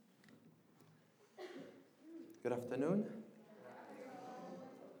Good afternoon.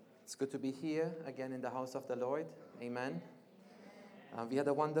 It's good to be here again in the house of the Lord. Amen. We had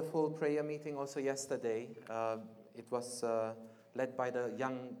a wonderful prayer meeting also yesterday. It was led by the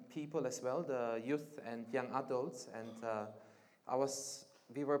young people as well, the youth and young adults, and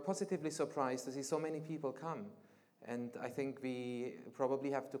we were positively surprised to see so many people come. And I think we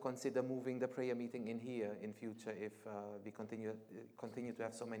probably have to consider moving the prayer meeting in here in future if we continue to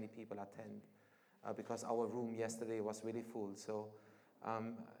have so many people attend. Because our room yesterday was really full. So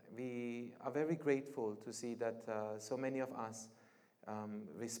we are very grateful to see that so many of us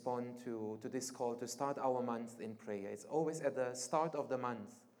respond to this call to start our month in prayer. It's always at the start of the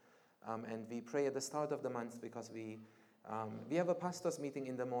month. And we pray at the start of the month because we have a pastor's meeting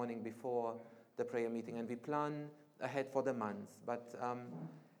in the morning before the prayer meeting, and we plan ahead for the month. But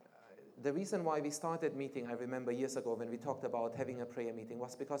the reason why we started meeting, I remember years ago when we talked about having a prayer meeting,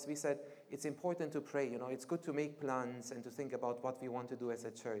 was because we said it's important to pray. You know, it's good to make plans and to think about what we want to do as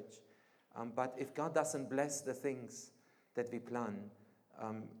a church. But if God doesn't bless the things that we plan,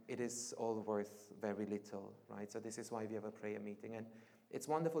 it is all worth very little, right? So this is why we have a prayer meeting. And it's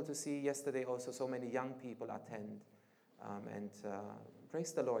wonderful to see yesterday also so many young people attend. And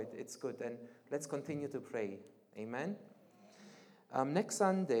praise the Lord, it's good. And let's continue to pray. Amen. Next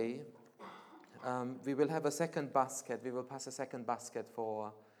Sunday, we will have a second basket. We will pass a second basket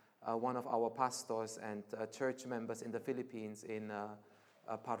for one of our pastors and church members in the Philippines, in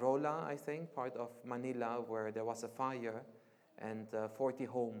Parola, I think, part of Manila, where there was a fire and 40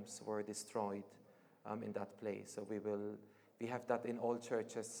 homes were destroyed in that place. So we have that in all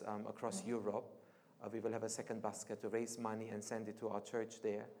churches across Europe. We will have a second basket to raise money and send it to our church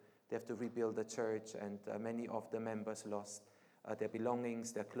there. They have to rebuild the church, and many of the members lost their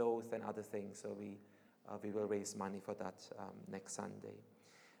belongings, their clothes, and other things. So we will raise money for that next Sunday.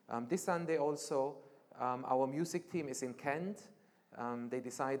 This Sunday also, our music team is in Kent. They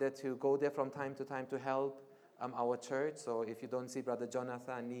decided to go there from time to time to help our church. So if you don't see Brother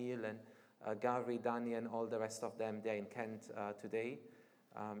Jonathan, Neil, and Gary, Danny, and all the rest of them, they're in Kent today.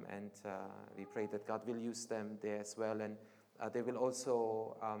 And we pray that God will use them there as well. And they will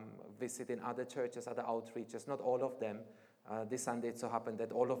also visit in other churches, other outreaches, not all of them. This Sunday it so happened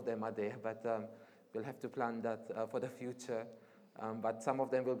that all of them are there, but we'll have to plan that for the future. But some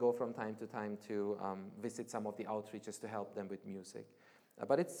of them will go from time to time to visit some of the outreaches to help them with music.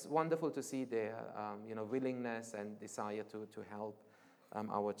 But it's wonderful to see their willingness and desire to help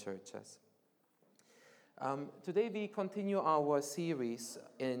our churches. Today we continue our series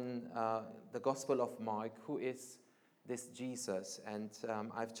in the Gospel of Mark, who is this Jesus. And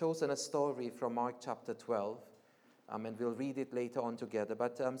I've chosen a story from Mark chapter 12. And we'll read it later on together.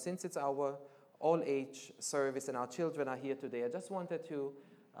 But since it's our all-age service and our children are here today, I just wanted to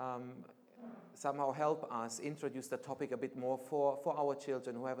somehow help us introduce the topic a bit more for our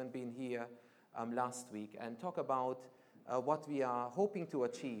children who haven't been here last week, and talk about what we are hoping to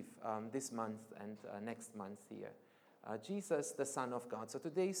achieve this month and next month here. Jesus, the Son of God. So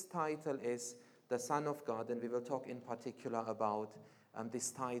today's title is the Son of God, and we will talk in particular about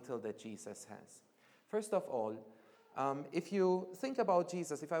this title that Jesus has. First of all, if you think about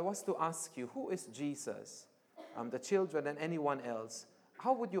Jesus, if I was to ask you, who is Jesus, the children and anyone else,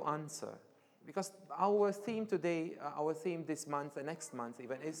 how would you answer? Because our theme today, our theme this month and next month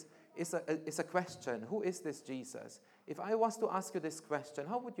even, is a question. Who is this Jesus? If I was to ask you this question,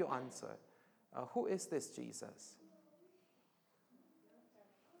 how would you answer? Who is this Jesus?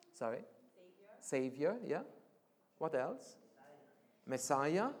 Sorry? Savior, yeah. What else?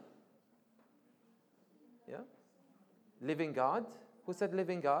 Messiah. Yeah. Living God. Who said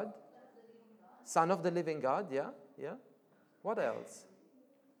living God? Son of the living God, yeah, yeah. What else?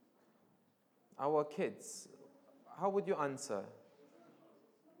 Our kids. How would you answer?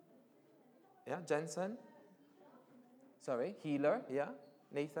 Yeah, Jensen? Sorry, healer, yeah.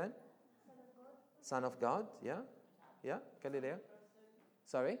 Nathan? Son of God, yeah. Yeah, Galileo?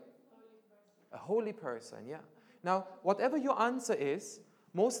 Sorry? A holy person, yeah. Now, whatever your answer is,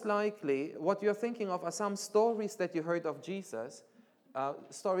 most likely, what you're thinking of are some stories that you heard of Jesus,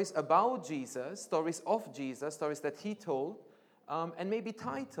 stories about Jesus, stories of Jesus, stories that he told, and maybe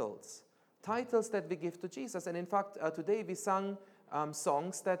titles that we give to Jesus. And in fact, today we sang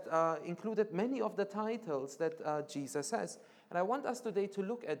songs that included many of the titles that Jesus has. And I want us today to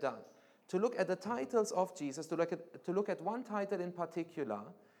look at that, to look at the titles of Jesus, to look at one title in particular,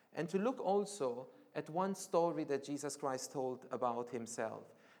 and to look also at one story that Jesus Christ told about himself.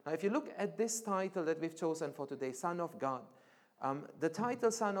 Now, if you look at this title that we've chosen for today, Son of God, the title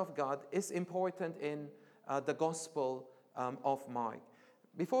Son of God is important in the Gospel of Mark.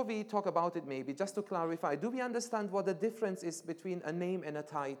 before we talk about it maybe, just to clarify, do we understand what the difference is between a name and a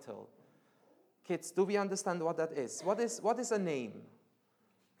title? Kids, do we understand what that is? What is a name?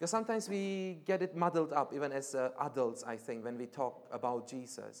 Because sometimes we get it muddled up, even as adults, I think, when we talk about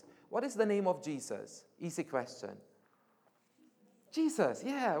Jesus. What is the name of Jesus? Easy question. Jesus,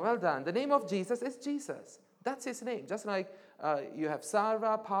 yeah, well done. The name of Jesus is Jesus. That's his name. Just like you have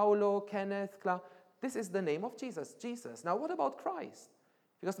Sarah, Paulo, Kenneth, Clark. This is the name of Jesus, Jesus. Now, what about Christ?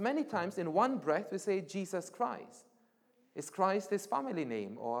 Because many times in one breath we say Jesus Christ. Is Christ his family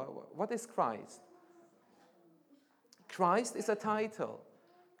name? Or what is Christ? Christ is a title.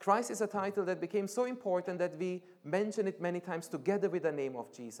 Christ is a title that became so important that we mention it many times together with the name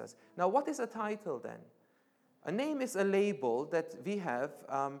of Jesus. Now, what is a title then? A name is a label that we have,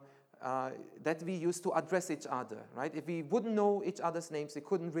 that we use to address each other, right? If we wouldn't know each other's names, we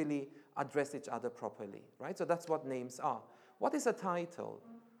couldn't really address each other properly, right? So that's what names are. What is a title?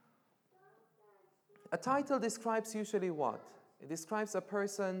 A title describes usually what? It describes a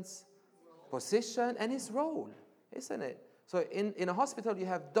person's position and his role, isn't it? So in a hospital, you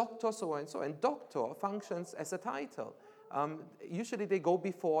have doctor so-and-so, and doctor functions as a title. Usually they go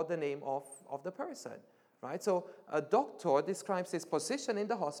before the name of the person. Right? So a doctor describes his position in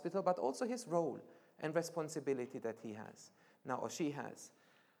the hospital, but also his role and responsibility that he has. Now, or she has.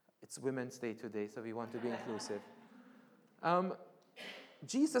 It's Women's Day today, so we want to be inclusive.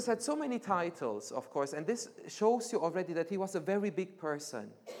 Jesus had so many titles, of course, and this shows you already that he was a very big person.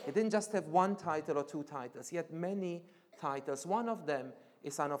 He didn't just have one title or two titles. He had many titles. One of them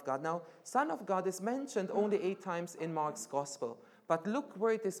is Son of God. Now, Son of God is mentioned only 8 times in Mark's Gospel, but look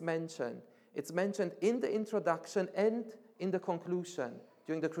where it is mentioned. It's mentioned in the introduction and in the conclusion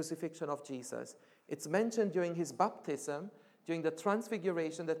during the crucifixion of Jesus. It's mentioned during his baptism, during the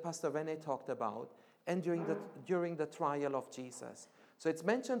transfiguration that Pastor Rene talked about, and during the trial of Jesus. So it's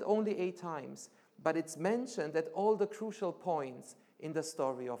mentioned only 8 times, but it's mentioned at all the crucial points in the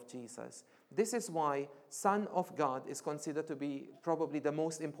story of Jesus. This is why Son of God is considered to be probably the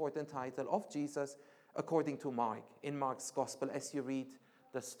most important title of Jesus according to Mark, in Mark's Gospel, as you read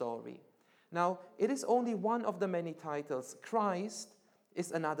the story. Now, it is only one of the many titles. Christ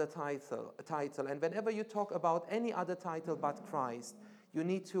is another title. And whenever you talk about any other title but Christ, you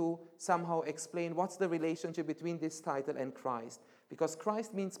need to somehow explain what's the relationship between this title and Christ. Because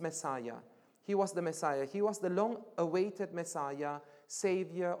Christ means Messiah. He was the Messiah. He was the long-awaited Messiah,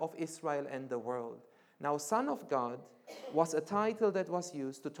 Savior of Israel and the world. Now, Son of God was a title that was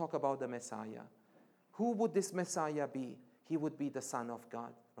used to talk about the Messiah. Who would this Messiah be? He would be the Son of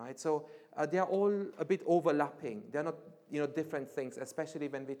God, right? So they are all a bit overlapping. They're not, different things, especially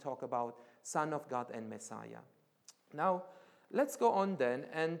when we talk about Son of God and Messiah. Now, let's go on then.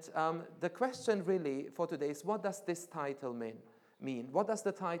 And the question really for today is, what does this title mean? What does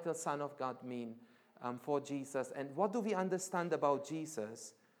the title Son of God mean for Jesus? And what do we understand about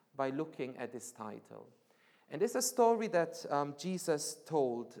Jesus by looking at this title? And it's a story that Jesus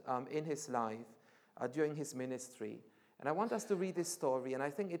told in his life during his ministry. And I want us to read this story, and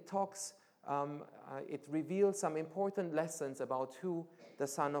I think it it reveals some important lessons about who the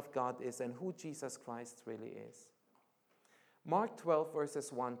Son of God is and who Jesus Christ really is. Mark 12,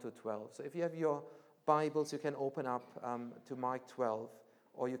 verses 1 to 12. So if you have your Bibles, you can open up to Mark 12,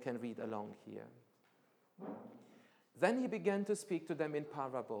 or you can read along here. Then he began to speak to them in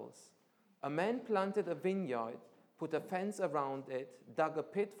parables. A man planted a vineyard, put a fence around it, dug a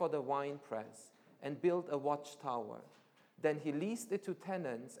pit for the winepress, and built a watchtower. Then he leased it to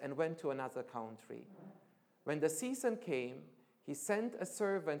tenants and went to another country. When the season came, he sent a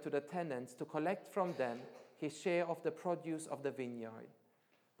servant to the tenants to collect from them his share of the produce of the vineyard.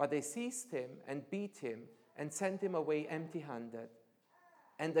 But they seized him and beat him and sent him away empty-handed.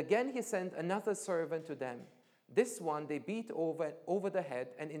 And again he sent another servant to them. This one they beat over the head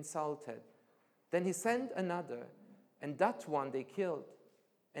and insulted. Then he sent another, and that one they killed.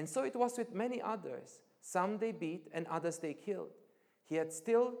 And so it was with many others. Some they beat, and others they killed. He had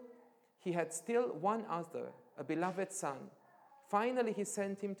still one other, a beloved son. Finally he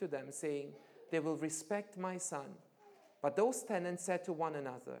sent him to them, saying, "They will respect my son." But those tenants said to one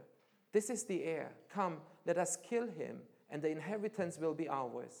another, "This is the heir. Come, let us kill him, and the inheritance will be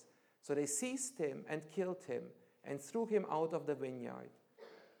ours." So they seized him and killed him, and threw him out of the vineyard.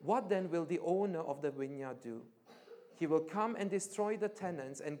 What then will the owner of the vineyard do? He will come and destroy the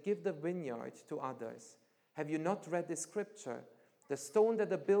tenants and give the vineyard to others. Have you not read the scripture? The stone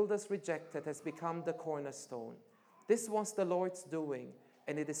that the builders rejected has become the cornerstone. This was the Lord's doing,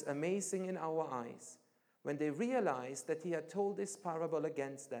 and it is amazing in our eyes. When they realized that he had told this parable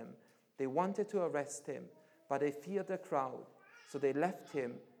against them, they wanted to arrest him, but they feared the crowd, So they left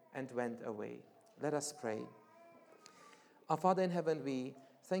him and went away. Let us pray. Our Father in heaven, we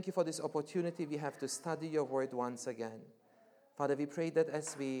thank you for this opportunity we have to study your word once again. Father, we pray that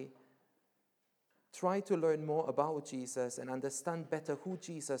as we try to learn more about Jesus and understand better who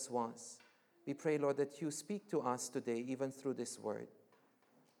Jesus was, we pray, Lord, that you speak to us today, even through this word.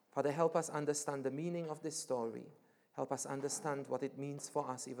 Father, help us understand the meaning of this story. Help us understand what it means for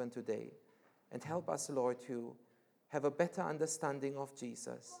us even today. And help us, Lord, to have a better understanding of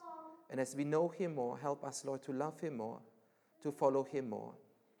Jesus. And as we know him more, help us, Lord, to love him more, to follow him more.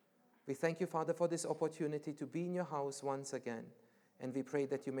 We thank you, Father, for this opportunity to be in your house once again. And we pray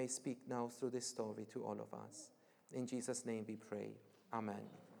that you may speak now through this story to all of us. In Jesus' name we pray. Amen.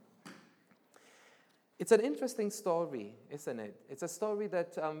 It's an interesting story, isn't it? It's a story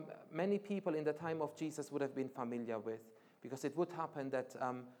that many people in the time of Jesus would have been familiar with, because it would happen that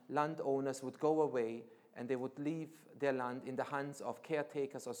landowners would go away and they would leave their land in the hands of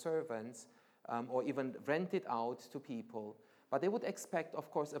caretakers or servants, or even rent it out to people. But they would expect,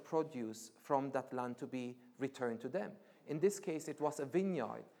 of course, a produce from that land to be returned to them. In this case, it was a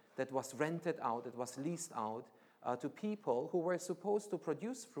vineyard that was rented out, that was leased out to people who were supposed to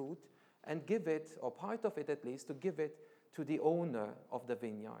produce fruit and give it, or part of it at least, to give it to the owner of the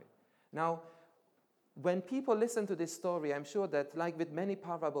vineyard. Now, when people listen to this story, I'm sure that, like with many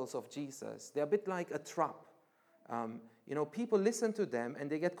parables of Jesus, they're a bit like a trap. People listen to them and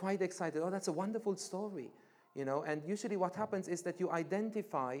they get quite excited. Oh, that's a wonderful story. And usually what happens is that you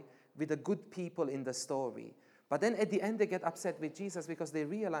identify with the good people in the story. But then at the end they get upset with Jesus because they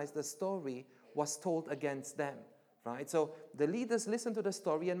realize the story was told against them. Right? So the leaders listened to the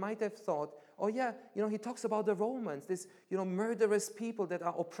story and might have thought, oh yeah, he talks about the Romans, this, murderous people that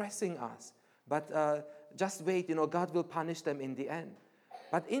are oppressing us. But just wait, God will punish them in the end.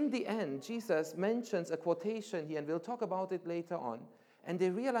 But in the end, Jesus mentions a quotation here, and we'll talk about it later on. And they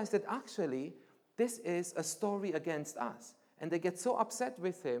realize that actually, this is a story against us. And they get so upset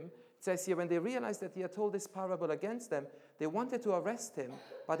with him. It says here, when they realized that he had told this parable against them, they wanted to arrest him,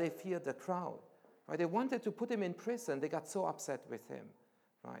 but they feared the crowd. Right? They wanted to put him in prison. They got so upset with him.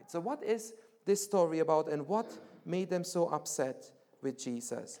 Right? So what is this story about, and what made them so upset with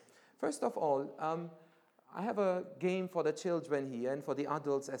Jesus? First of all, I have a game for the children here and for the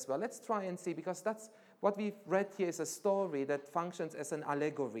adults as well. Let's try and see, because that's what we've read here is a story that functions as an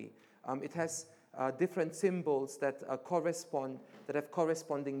allegory. It has different symbols that that have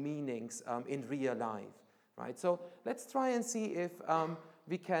corresponding meanings in real life. Right? So let's try and see if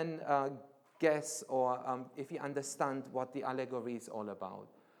we can guess or if we understand what the allegory is all about.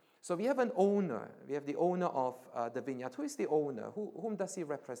 So we have an owner. We have the owner of the vineyard. Who is the owner? Whom does he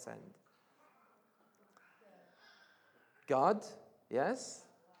represent? God. Yes?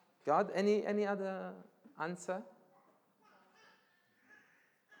 God. Any other answer?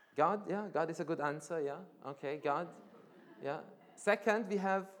 God. Yeah, God is a good answer. Yeah. Okay, God. Yeah. Second, we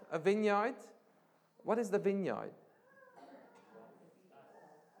have a vineyard. What is the vineyard?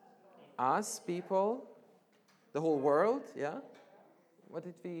 Us, people, the whole world, yeah? What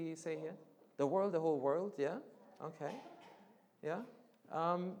did we say here? The world, the whole world, yeah? Okay, yeah?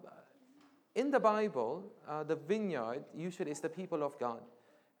 In the Bible, the vineyard usually is the people of God.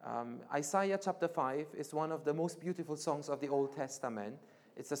 Isaiah chapter 5 is one of the most beautiful songs of the Old Testament.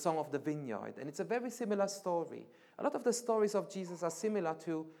 It's the song of the vineyard, and it's a very similar story. A lot of the stories of Jesus are similar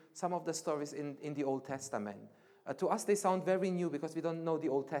to some of the stories in the Old Testament. To us, they sound very new because we don't know the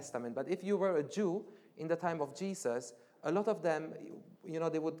Old Testament. But if you were a Jew in the time of Jesus, a lot of them,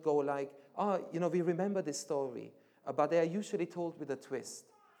 they would go like, we remember this story. But they are usually told with a twist,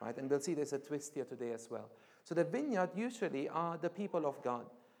 right? And we'll see there's a twist here today as well. So the vineyard usually are the people of God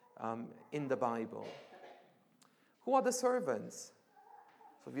in the Bible. Who are the servants?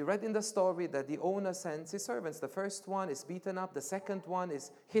 So we read in the story that the owner sends his servants. The first one is beaten up. The second one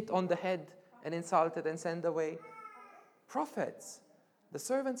is hit on the head and insulted and sent away. Prophets. The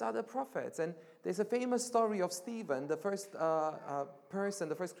servants are the prophets. And there's a famous story of Stephen, the first the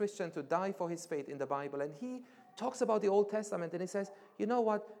first Christian to die for his faith in the Bible. And he talks about the Old Testament and he says, you know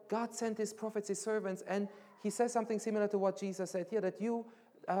what? God sent his prophets, his servants. And he says something similar to what Jesus said here, that you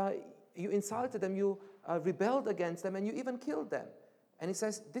insulted them, you rebelled against them, and you even killed them. And he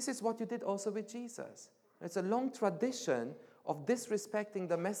says, this is what you did also with Jesus. It's a long tradition of disrespecting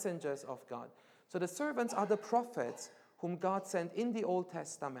the messengers of God. So the servants are the prophets whom God sent in the Old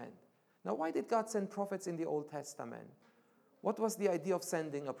Testament. Now, why did God send prophets in the Old Testament? What was the idea of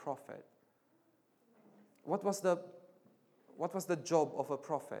sending a prophet? What was the job of a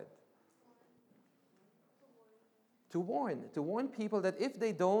prophet? To warn people that if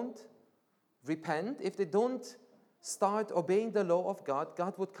they don't repent, if they don't start obeying the law of God,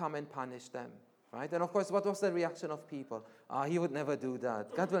 God would come and punish them, right? And of course, what was the reaction of people? He would never do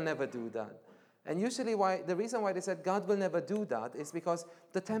that. God will never do that. And usually the reason why they said God will never do that is because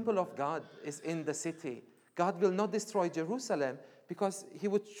the temple of God is in the city. God will not destroy Jerusalem because he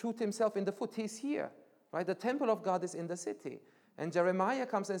would shoot himself in the foot. He's here, right? The temple of God is in the city. And Jeremiah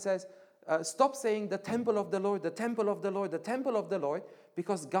comes and says, stop saying the temple of the Lord, the temple of the Lord, the temple of the Lord,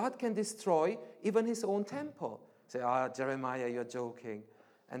 because God can destroy even his own temple. Say, Jeremiah, you're joking.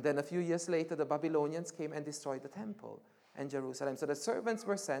 And then a few years later, the Babylonians came and destroyed the temple and Jerusalem. So the servants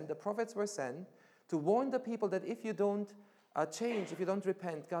were sent, the prophets were sent to warn the people that if you don't change, if you don't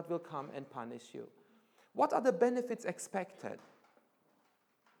repent, God will come and punish you. What are the benefits expected?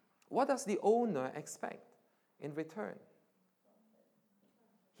 What does the owner expect in return?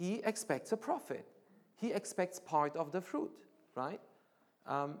 He expects a profit. He expects part of the fruit, right?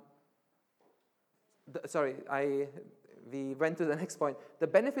 We went to the next point. The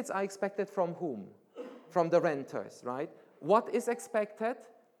benefits are expected from whom? From the renters, right? What is expected?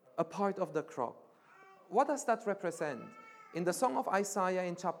 A part of the crop. What does that represent? In the Song of Isaiah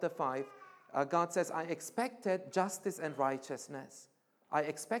in chapter 5, God says, I expected justice and righteousness. I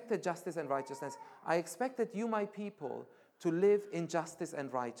expected justice and righteousness. I expected you, my people, to live in justice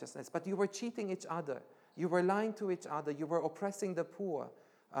and righteousness. But you were cheating each other. You were lying to each other. You were oppressing the poor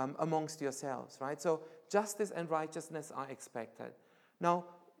amongst yourselves, right? So justice and righteousness are expected. Now,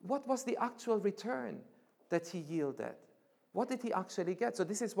 what was the actual return that he yielded? What did he actually get? So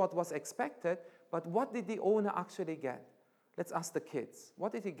this is what was expected, but what did the owner actually get? Let's ask the kids.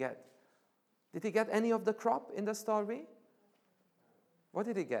 What did he get? Did he get any of the crop in the story? What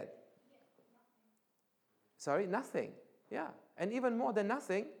did he get? Sorry, nothing. Yeah, and even more than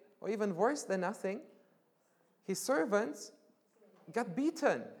nothing, or even worse than nothing, his servants got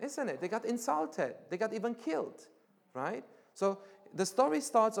beaten, isn't it? They got insulted. They got even killed, right? So the story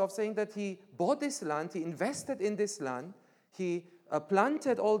starts off saying that he bought this land, he invested in this land, he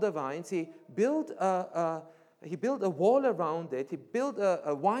planted all the vines, he built a wall around it, he built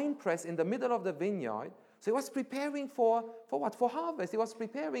a wine press in the middle of the vineyard. So he was preparing for what? For harvest. He was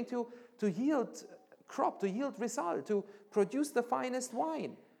preparing to yield crop, to yield result, to produce the finest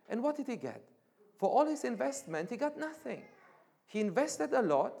wine. And what did he get? For all his investment, he got nothing. He invested a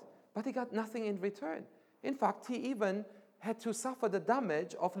lot, but he got nothing in return. In fact, he even had to suffer the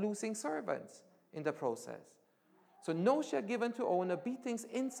damage of losing servants in the process. So no share given to owner, beatings,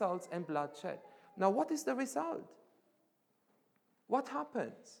 insults, and bloodshed. Now, what is the result? What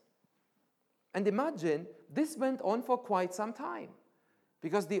happens? And imagine, this went on for quite some time.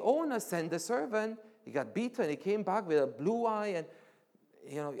 Because the owner sent the servant, he got beaten, he came back with a blue eye, and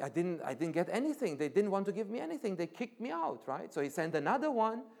I didn't get anything. They didn't want to give me anything. They kicked me out, right? So he sent another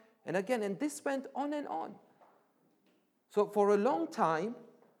one, and again, and this went on and on. So for a long time,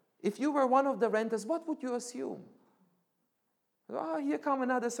 if you were one of the renters, what would you assume? Here comes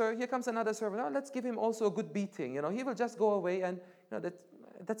another servant. Let's give him also a good beating. He will just go away, and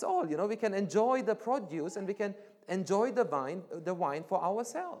that's all. We can enjoy the produce, and we can enjoy the wine for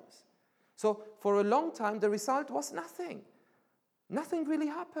ourselves. So for a long time, the result was nothing. Nothing really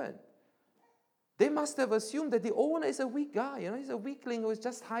happened. They must have assumed that the owner is a weak guy. He's a weakling who is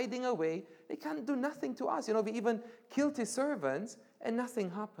just hiding away. He can't do nothing to us. We even killed his servants, and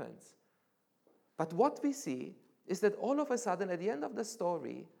nothing happens. But what we see is that all of a sudden, at the end of the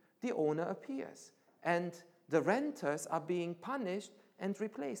story, the owner appears. And the renters are being punished and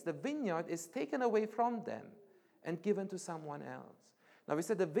replaced. The vineyard is taken away from them and given to someone else. Now, we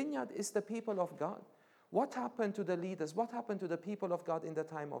said the vineyard is the people of God. What happened to the leaders? What happened to the people of God in the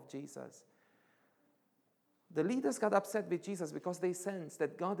time of Jesus? The leaders got upset with Jesus because they sensed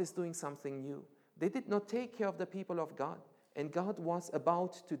that God is doing something new. They did not take care of the people of God. And God was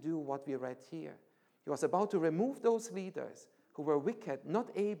about to do what we read here. He was about to remove those leaders who were wicked, not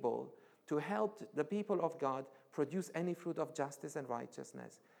able to help the people of God produce any fruit of justice and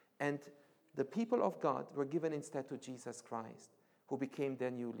righteousness. And the people of God were given instead to Jesus Christ, who became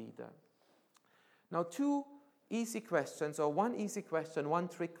their new leader. Now, two easy questions, or one easy question, one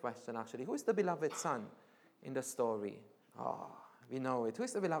trick question actually. Who is the beloved Son in the story? We know it. Who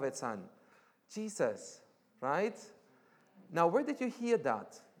is the beloved Son? Jesus, right? Now, where did you hear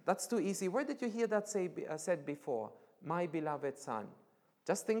that? That's too easy. Where did you hear that said before? My beloved Son.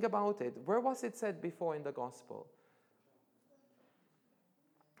 Just think about it. Where was it said before in the Gospel?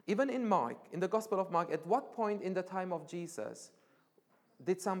 Even in Mark, in the Gospel of Mark, at what point in the time of Jesus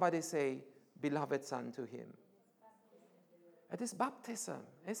did somebody say, beloved Son to him? At his baptism,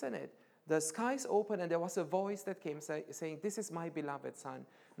 isn't it? The skies opened and there was a voice that came saying, this is my beloved Son.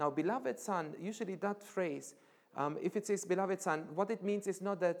 Now, beloved Son, usually that phrase If it says beloved son, what it means is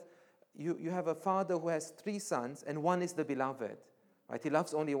not that you have a father who has 3 sons and one is the beloved. Right? He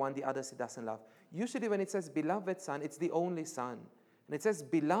loves only one, the others he doesn't love. Usually when it says beloved son, it's the only son. And it says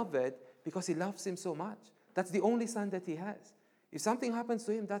beloved because he loves him so much. That's the only son that he has. If something happens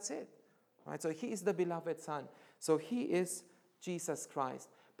to him, that's it. Right? So he is the beloved son. So he is Jesus Christ.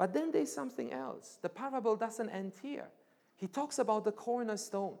 But then there's something else. The parable doesn't end here. He talks about the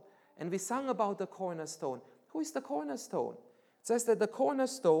cornerstone. And we sang about the cornerstone. Who is the cornerstone? It says that the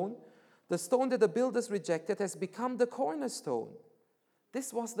cornerstone, the stone that the builders rejected, has become the cornerstone.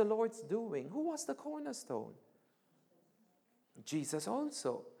 This was the Lord's doing. Who was the cornerstone? Jesus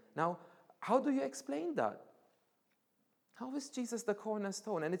also. Now, how do you explain that? How is Jesus the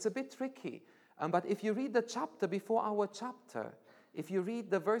cornerstone? And it's a bit tricky. But if you read the chapter before our chapter, if you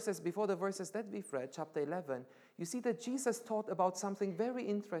read the verses before the verses that we've read, chapter 11, you see that Jesus taught about something very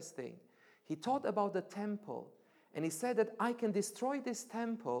interesting. He taught about the temple. And he said that I can destroy this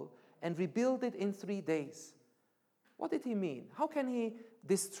temple and rebuild it in 3 days. What did he mean? How can he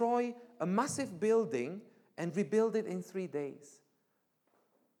destroy a massive building and rebuild it in 3 days?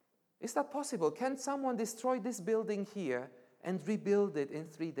 Is that possible? Can someone destroy this building here and rebuild it in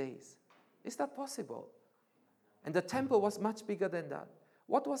 3 days? Is that possible? And the temple was much bigger than that.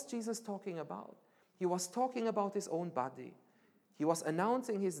 What was Jesus talking about? He was talking about his own body. He was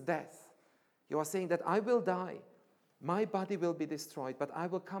announcing his death. He was saying that I will die. My body will be destroyed, but I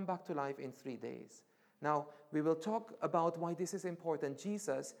will come back to life in 3 days. Now, we will talk about why this is important.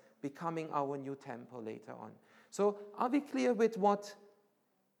 Jesus becoming our new temple later on. So, are we clear with what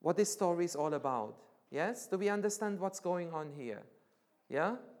this story is all about? Yes? Do we understand what's going on here?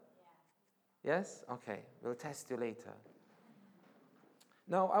 Yeah? Yes? Okay. We'll test you later.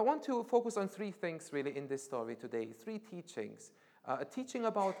 Now, I want to focus on 3 things really in this story today. 3 teachings. A teaching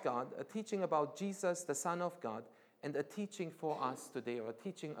about God, a teaching about Jesus, the Son of God, and a teaching for us today, or a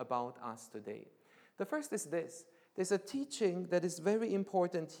teaching about us today. The first is this. There's a teaching that is very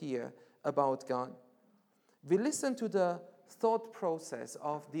important here about God. We listen to the thought process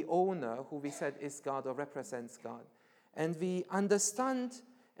of the owner, who we said is God or represents God. And we understand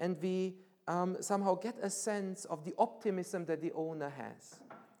and we somehow get a sense of the optimism that the owner has.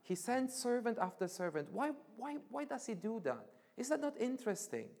 He sends servant after servant. Why does he do that? Is that not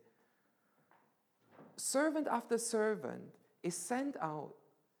interesting? Servant after servant is sent out.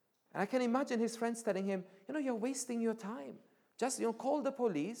 And I can imagine his friends telling him, you're wasting your time. Just, call the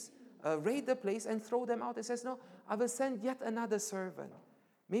police, raid the place, and throw them out. He says, no, I will send yet another servant.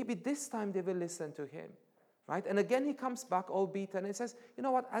 Maybe this time they will listen to him. Right? And again he comes back all beaten and says, you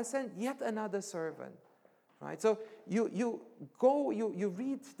know what, I'll send yet another servant. Right? So you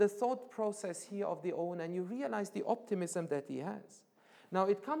read the thought process here of the owner and you realize the optimism that he has. Now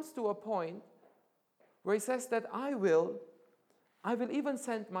it comes to a point where he says that I will even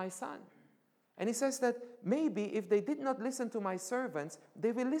send my son. And he says that maybe if they did not listen to my servants,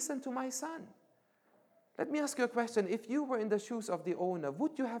 they will listen to my son. Let me ask you a question. If you were in the shoes of the owner,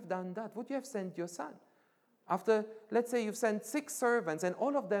 would you have done that? Would you have sent your son? After, let's say you've sent 6 servants and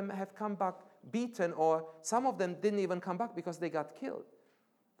all of them have come back beaten, or some of them didn't even come back because they got killed.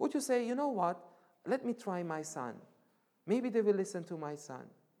 Would you say, you know what, let me try my son. Maybe they will listen to my son.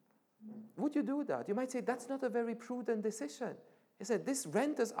 Would you do that? You might say, that's not a very prudent decision. He said, these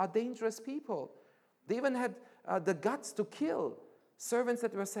renters are dangerous people. They even had the guts to kill servants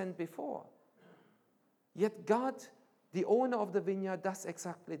that were sent before. Yet God, the owner of the vineyard, does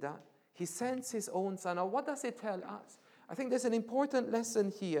exactly that. He sends his own son. Now, what does it tell us? I think there's an important lesson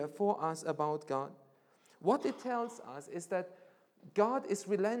here for us about God. What it tells us is that God is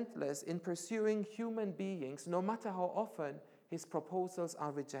relentless in pursuing human beings, no matter how often his proposals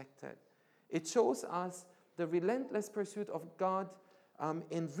are rejected. It shows us the relentless pursuit of God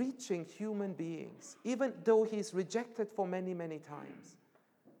in reaching human beings, even though he is rejected for many, many times.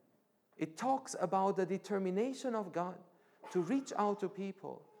 It talks about the determination of God to reach out to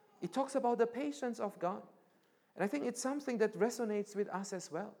people. It talks about the patience of God. And I think it's something that resonates with us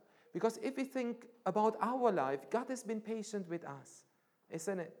as well. Because if we think about our life, God has been patient with us,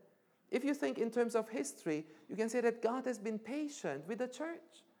 isn't it? If you think in terms of history, you can say that God has been patient with the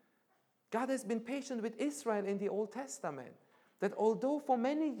church. God has been patient with Israel in the Old Testament. That although for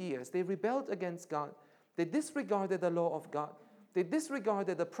many years they rebelled against God, they disregarded the law of God, they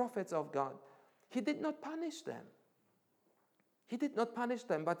disregarded the prophets of God, he did not punish them. He did not punish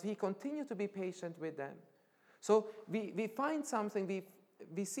them, but he continued to be patient with them. So we find something,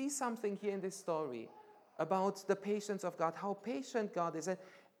 we see something here in this story about the patience of God, how patient God is. And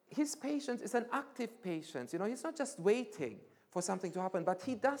his patience is an active patience. He's not just waiting for something to happen, but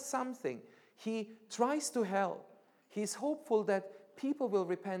he does something. He tries to help. He's hopeful that people will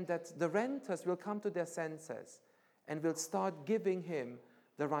repent, that the renters will come to their senses and will start giving him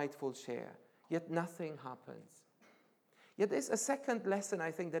the rightful share. Yet nothing happens. Yet there's a second lesson, I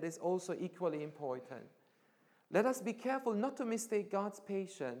think, that is also equally important. Let us be careful not to mistake God's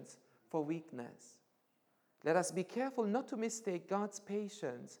patience for weakness. Let us be careful not to mistake God's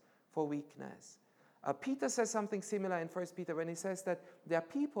patience for weakness. Peter says something similar in 1 Peter when he says that there are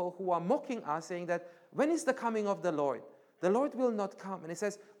people who are mocking us, saying that, when is the coming of the Lord? The Lord will not come. And he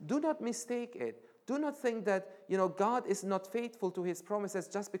says, do not mistake it. Do not think that, God is not faithful to his promises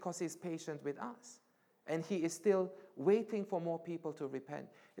just because he is patient with us. And he is still waiting for more people to repent.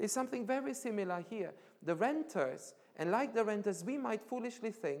 It is something very similar here. The renters, and like the renters, we might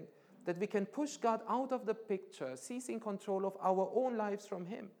foolishly think that we can push God out of the picture, seizing control of our own lives from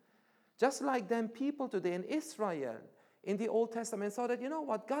him. Just like them, people today in Israel, in the Old Testament, saw that,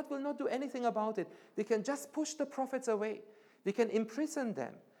 God will not do anything about it. We can just push the prophets away. We can imprison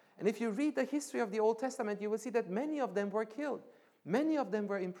them. And if you read the history of the Old Testament, you will see that many of them were killed. Many of them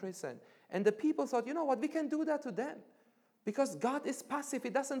were imprisoned. And the people thought, we can do that to them. Because God is passive. He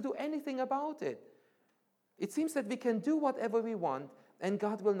doesn't do anything about it. It seems that we can do whatever we want, and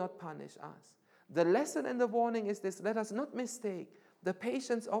God will not punish us. The lesson and the warning is this: let us not mistake the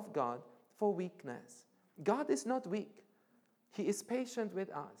patience of God for weakness. God is not weak. He is patient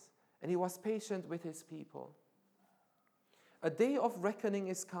with us, and he was patient with his people. A day of reckoning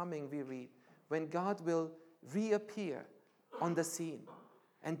is coming, we read, when God will reappear on the scene.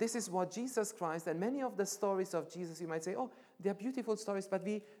 And this is what Jesus Christ, and many of the stories of Jesus, you might say, they're beautiful stories, but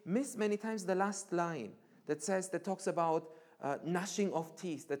we miss many times the last line that talks about gnashing of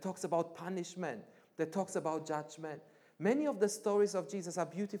teeth, that talks about punishment, that talks about judgment. Many of the stories of Jesus are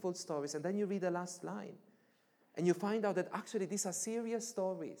beautiful stories, and then you read the last line, and you find out that actually these are serious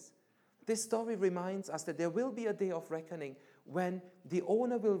stories. This story reminds us that there will be a day of reckoning when the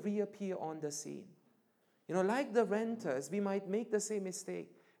owner will reappear on the scene. Like the renters, we might make the same mistake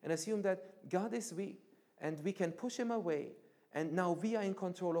and assume that God is weak and we can push him away, and now we are in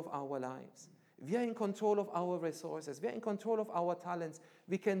control of our lives. We are in control of our resources. We are in control of our talents.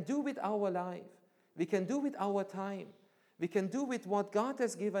 We can do with our life. We can do with our time. We can do with what God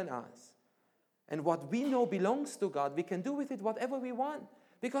has given us. And what we know belongs to God, we can do with it whatever we want,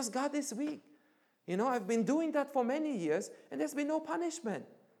 because God is weak. I've been doing that for many years, and there's been no punishment.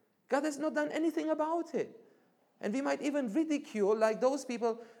 God has not done anything about it. And we might even ridicule, like those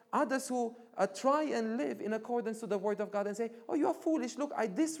people, others who try and live in accordance to the word of God and say, you are foolish. Look, I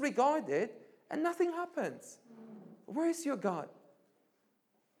disregard it, and nothing happens. Where is your God?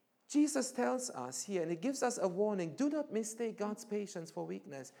 Jesus tells us here, and he gives us a warning: do not mistake God's patience for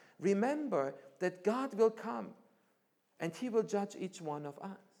weakness. Remember that God will come, and he will judge each one of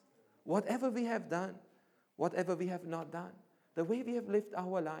us. Whatever we have done, whatever we have not done, the way we have lived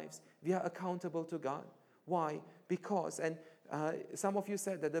our lives, we are accountable to God. Why? Because, and some of you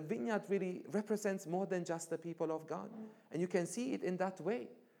said that the vineyard really represents more than just the people of God. And you can see it in that way.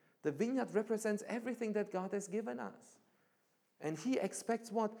 The vineyard represents everything that God has given us. And he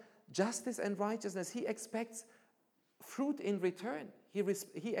expects what? Justice and righteousness. He expects fruit in return.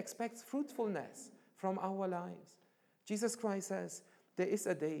 He expects fruitfulness from our lives. Jesus Christ says, there is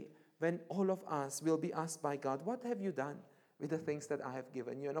a day when all of us will be asked by God, what have you done with the things that I have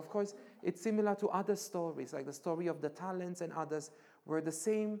given you? And of course, it's similar to other stories, like the story of the talents and others, where the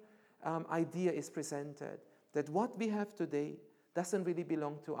same idea is presented, that what we have today doesn't really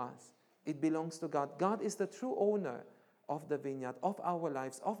belong to us. It belongs to God. God is the true owner of the vineyard, of our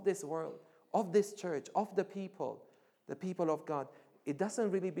lives, of this world, of this church, of the people of God. It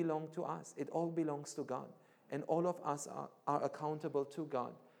doesn't really belong to us. It all belongs to God. And all of us are accountable to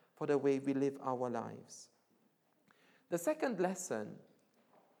God for the way we live our lives. The second lesson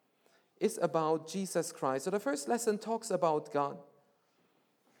is about Jesus Christ. So the first lesson talks about God.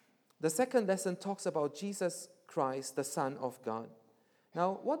 The second lesson talks about Jesus Christ, the Son of God.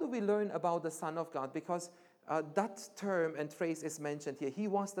 Now, what do we learn about the Son of God? Because that term and phrase is mentioned here. He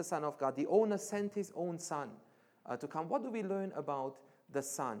was the Son of God. The owner sent his own Son to come. What do we learn about the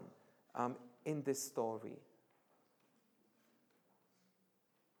Son in this story?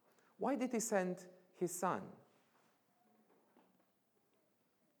 Why did he send his Son?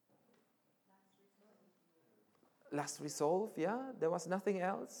 Last resolve, yeah? There was nothing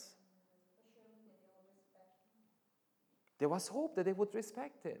else. There was hope that they would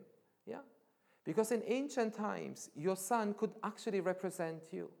respect him, yeah? Because in ancient times, your son could actually represent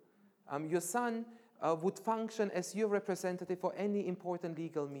you. Your son would function as your representative for any important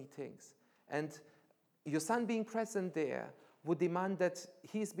legal meetings. And your son being present there would demand that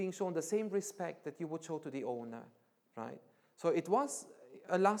he's being shown the same respect that you would show to the owner, right? So it was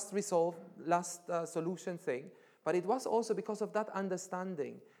a last solution thing, but it was also because of that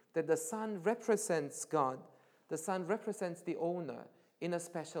understanding that the son represents God, the son represents the owner in a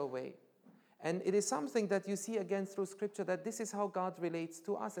special way. And it is something that you see again through Scripture, that this is how God relates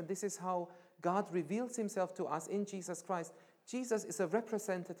to us, and this is how God reveals himself to us in Jesus Christ. Jesus is a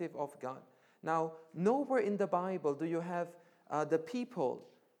representative of God. Now, nowhere in the Bible do you have the people,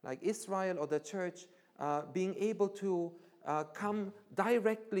 like Israel or the church, being able to come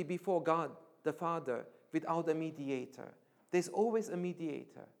directly before God, the Father, without a mediator. There's always a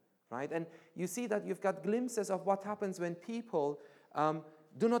mediator, right? And you see that you've got glimpses of what happens when people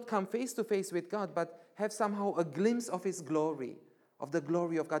do not come face to face with God, but have somehow a glimpse of his glory, of the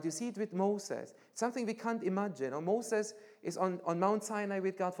glory of God. You see it with Moses. It's something we can't imagine. Moses is on Mount Sinai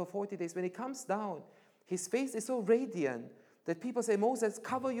with God for 40 days. When he comes down, his face is so radiant that people say, Moses,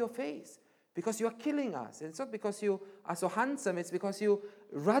 cover your face because you are killing us. And it's not because you are so handsome, it's because you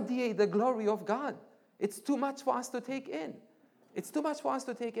radiate the glory of God. It's too much for us to take in. It's too much for us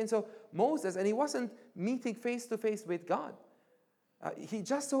to take in. So Moses, and he wasn't meeting face to face with God. He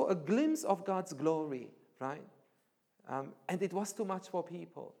just saw a glimpse of God's glory, right? And it was too much for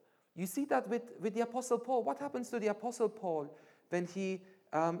people. You see that with the Apostle Paul. What happens to the Apostle Paul when he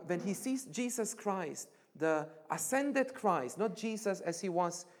sees Jesus Christ, the ascended Christ, not Jesus as he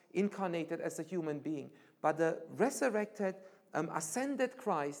was incarnated as a human being, but the resurrected, ascended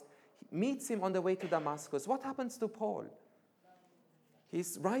Christ meets him on the way to Damascus. What happens to Paul?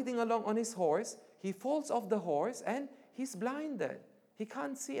 He's riding along on his horse. He falls off the horse and he's blinded. He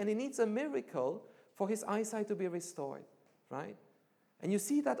can't see, and he needs a miracle for his eyesight to be restored, right? And you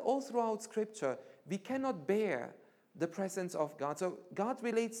see that all throughout Scripture. We cannot bear the presence of God. So God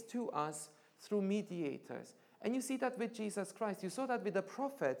relates to us through mediators. And you see that with Jesus Christ. You saw that with the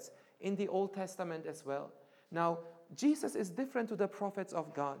prophets in the Old Testament as well. Now, Jesus is different to the prophets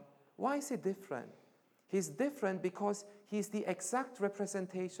of God. Why is he different? He's different because he's the exact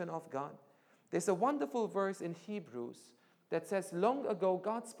representation of God. There's a wonderful verse in Hebrews that says, long ago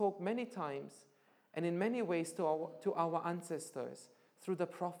God spoke many times and in many ways to our ancestors through the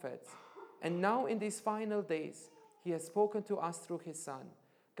prophets. And now in these final days, he has spoken to us through his Son.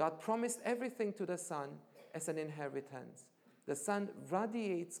 God promised everything to the Son as an inheritance. The Son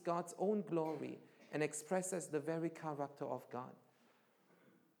radiates God's own glory and expresses the very character of God.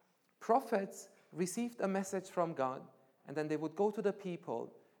 Prophets received a message from God, and then they would go to the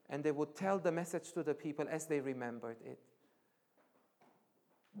people and they would tell the message to the people as they remembered it.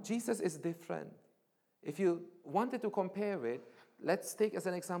 Jesus is different. If you wanted to compare it, let's take as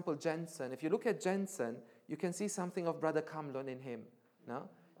an example Jensen. If you look at Jensen, you can see something of Brother Kamlon in him. No?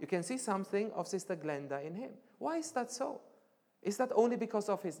 You can see something of Sister Glenda in him. Why is that so? Is that only because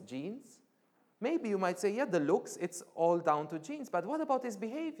of his genes? Maybe you might say, yeah, the looks, it's all down to genes. But what about his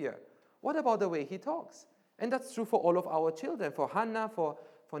behavior? What about the way he talks? And that's true for all of our children. For Hannah, for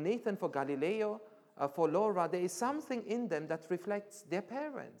Nathan, for Galileo, for Laura, there is something in them that reflects their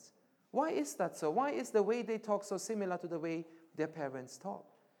parents. Why is that so? Why is the way they talk so similar to the way their parents talk?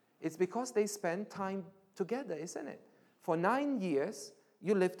 It's because they spend time together, isn't it? For 9 years,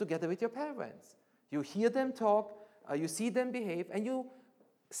 you live together with your parents. You hear them talk, you see them behave, and you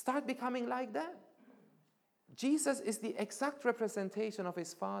start becoming like them. Jesus is the exact representation of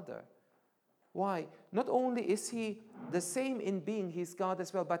his Father. Why? Not only is he the same in being, he's God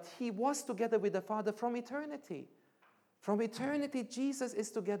as well, but he was together with the Father from eternity. From eternity, Jesus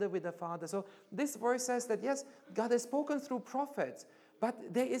is together with the Father. So this verse says that, yes, God has spoken through prophets,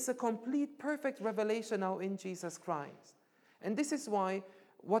 but there is a complete, perfect revelation now in Jesus Christ. And this is why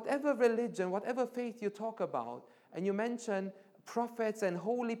whatever religion, whatever faith you talk about, and you mention prophets and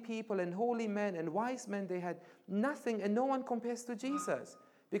holy people and holy men and wise men, they had nothing and no one compares to Jesus.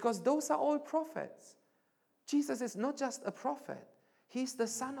 Because those are all prophets. Jesus is not just a prophet. He's the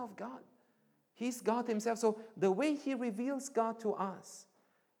Son of God. He's God himself. So the way he reveals God to us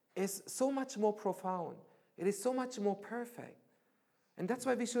is so much more profound. It is so much more perfect. And that's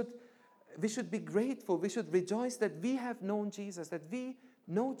why we should be grateful. We should rejoice that we have known Jesus, that we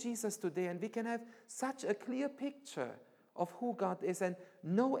know Jesus today, and we can have such a clear picture of who God is and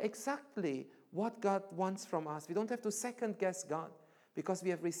know exactly what God wants from us. We don't have to second guess God, because we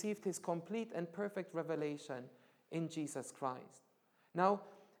have received his complete and perfect revelation in Jesus Christ. Now,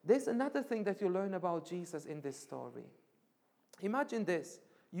 there's another thing that you learn about Jesus in this story. Imagine this.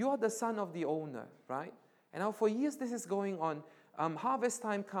 You are the son of the owner, right? And now for years this is going on. Harvest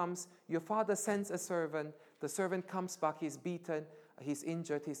time comes, your father sends a servant, the servant comes back, he's beaten, he's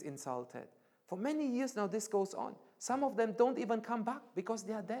injured, he's insulted. For many years now, this goes on. Some of them don't even come back because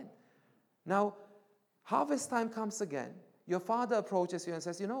they are dead. Now, harvest time comes again. Your father approaches you and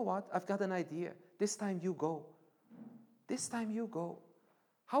says, you know what? I've got an idea. This time you go. This time you go.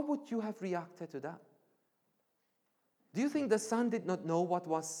 How would you have reacted to that? Do you think the son did not know what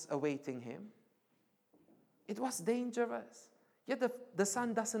was awaiting him? It was dangerous. Yet the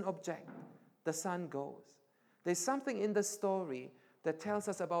son doesn't object. The son goes. There's something in the story that tells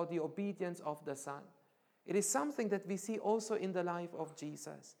us about the obedience of the son. It is something that we see also in the life of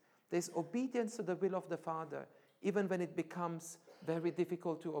Jesus. There's obedience to the will of the Father, even when it becomes very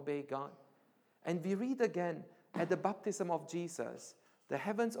difficult to obey God. And we read again at the baptism of Jesus, the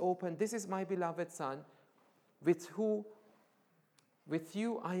heavens opened, this is my beloved Son, with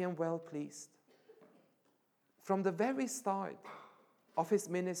you I am well pleased. From the very start of his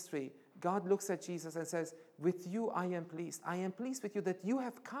ministry, God looks at Jesus and says, with you I am pleased. I am pleased with you that you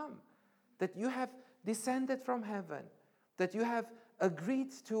have come, that you have descended from heaven, that you have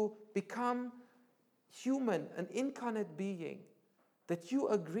agreed to become human, an incarnate being, that you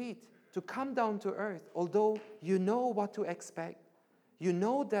agreed to come down to earth, although you know what to expect. You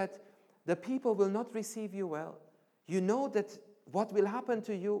know that the people will not receive you well. You know that what will happen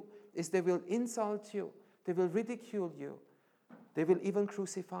to you is they will insult you, they will ridicule you, they will even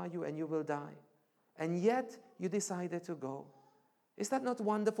crucify you and you will die. And yet you decided to go. Is that not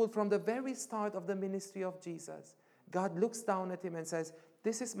wonderful? From the very start of the ministry of Jesus, God looks down at him and says,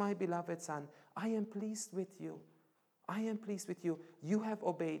 this is my beloved Son. I am pleased with you. I am pleased with you. You have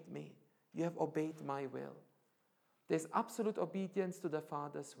obeyed me. You have obeyed my will. There's absolute obedience to the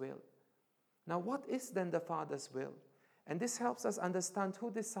Father's will. Now, what is then the Father's will? And this helps us understand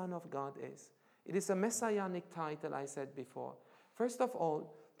who the Son of God is. It is a messianic title, I said before. First of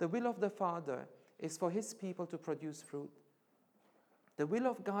all, the will of the Father is for his people to produce fruit. The will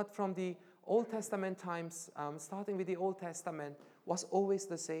of God from the Old Testament times, starting with the Old Testament, was always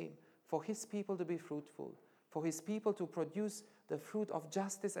the same: for his people to be fruitful, for his people to produce the fruit of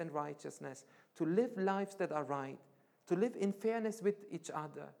justice and righteousness, to live lives that are right, to live in fairness with each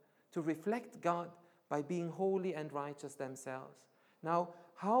other, to reflect God by being holy and righteous themselves. Now,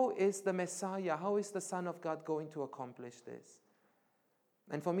 how is the Messiah, how is the Son of God going to accomplish this?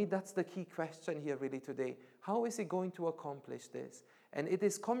 And for me, that's the key question here really today. How is he going to accomplish this? And it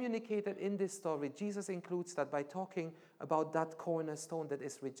is communicated in this story. Jesus includes that by talking about that cornerstone that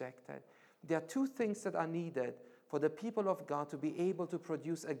is rejected. There are two things that are needed for the people of God to be able to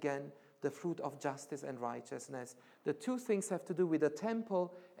produce again the fruit of justice and righteousness. The two things have to do with the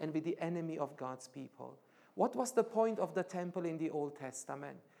temple and with the enemy of God's people. What was the point of the temple in the Old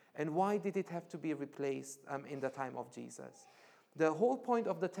Testament? And why did it have to be replaced in the time of Jesus? The whole point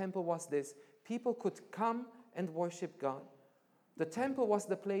of the temple was this: people could come and worship God. The temple was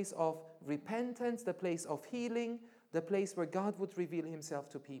the place of repentance, the place of healing, the place where God would reveal himself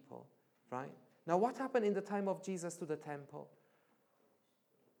to people, right? Now, what happened in the time of Jesus to the temple?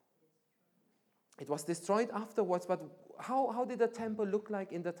 It was destroyed afterwards, but how did the temple look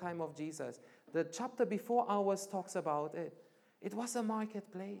like in the time of Jesus? The chapter before ours talks about it. It was a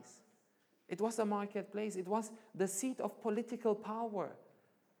marketplace. It was a marketplace. It was the seat of political power.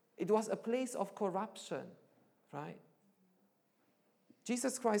 It was a place of corruption, right?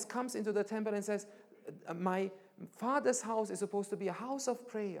 Jesus Christ comes into the temple and says, my Father's house is supposed to be a house of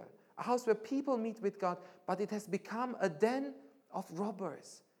prayer, a house where people meet with God, but it has become a den of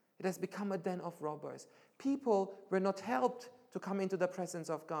robbers. It has become a den of robbers. People were not helped to come into the presence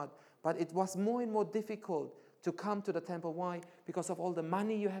of God, but it was more and more difficult to come to the temple. Why? Because of all the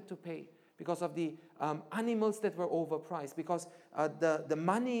money you had to pay, because of the animals that were overpriced, because the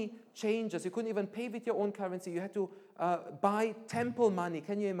money changes. You couldn't even pay with your own currency. You had to buy temple money.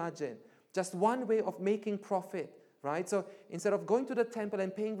 Can you imagine? Just one way of making profit, right? So instead of going to the temple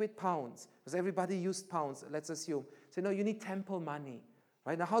and paying with pounds, because everybody used pounds, let's assume. So no, you need temple money,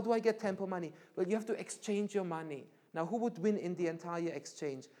 right? Now, how do I get temple money? Well, you have to exchange your money. Now, who would win in the entire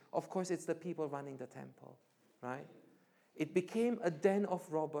exchange? Of course, it's the people running the temple, right? It became a den of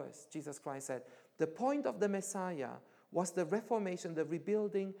robbers, Jesus Christ said. The point of the Messiah was the reformation, the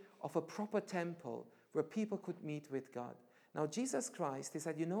rebuilding of a proper temple where people could meet with God. Now, Jesus Christ, he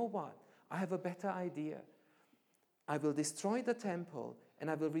said, you know what? I have a better idea. I will destroy the temple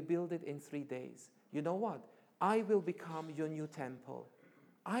and I will rebuild it in 3 days. You know what? I will become your new temple.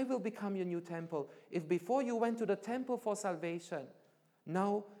 I will become your new temple. If before you went to the temple for salvation,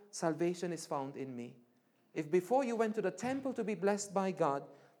 now salvation is found in me. If before you went to the temple to be blessed by God,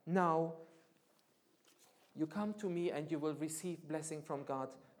 now you come to me and you will receive blessing from God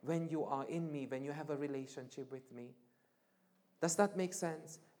when you are in me, when you have a relationship with me. Does that make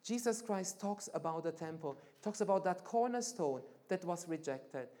sense? Jesus Christ talks about the temple, talks about that cornerstone that was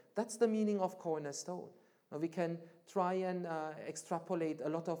rejected. That's the meaning of cornerstone. Now we can try and extrapolate a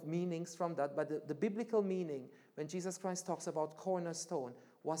lot of meanings from that, but the biblical meaning, when Jesus Christ talks about cornerstone,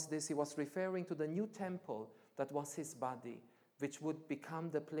 was this. He was referring to the new temple that was his body, which would become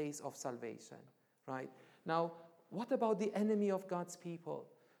the place of salvation, right? Now, what about the enemy of God's people?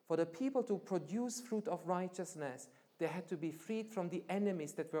 For the people to produce fruit of righteousness, they had to be freed from the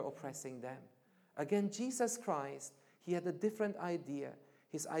enemies that were oppressing them. Again, Jesus Christ, he had a different idea.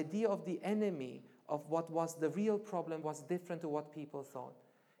 His idea of the enemy, of what was the real problem, was different to what people thought.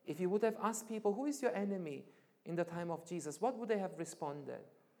 If you would have asked people, who is your enemy in the time of Jesus, what would they have responded?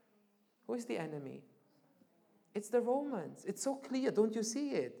 Who is the enemy? It's the Romans. It's so clear. Don't you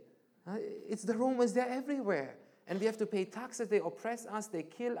see it? It's the Romans. They're everywhere. And we have to pay taxes. They oppress us. They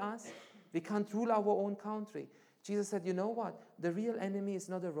kill us. We can't rule our own country. Jesus said, you know what? The real enemy is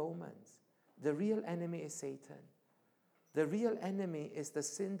not the Romans. The real enemy is Satan. The real enemy is the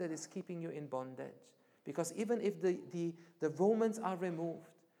sin that is keeping you in bondage. Because even if the Romans are removed,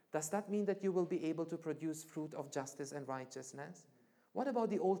 does that mean that you will be able to produce fruit of justice and righteousness? What about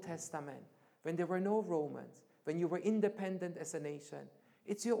the Old Testament, when there were no Romans, when you were independent as a nation?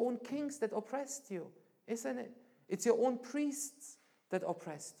 It's your own kings that oppressed you, isn't it? It's your own priests that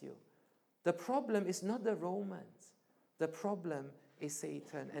oppressed you. The problem is not the Romans. The problem is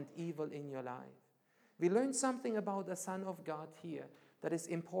Satan and evil in your life. We learn something about the Son of God here that is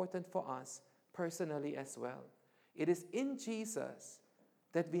important for us personally as well. It is in Jesus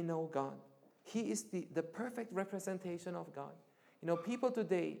that we know God. He is the perfect representation of God. You know, people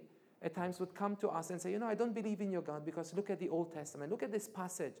today at times would come to us and say, I don't believe in your God because look at the Old Testament. Look at this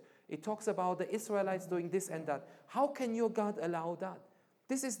passage. It talks about the Israelites doing this and that. How can your God allow that?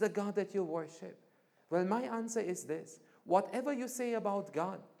 This is the God that you worship. Well, my answer is this. Whatever you say about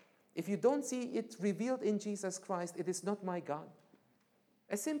God, if you don't see it revealed in Jesus Christ, it is not my God.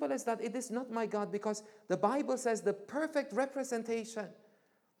 As simple as that, it is not my God, because the Bible says the perfect representation,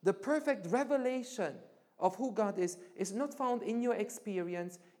 the perfect revelation of who God is not found in your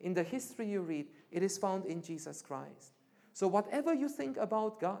experience, in the history you read. It is found in Jesus Christ. So whatever you think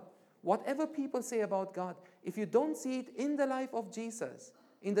about God, whatever people say about God, if you don't see it in the life of Jesus,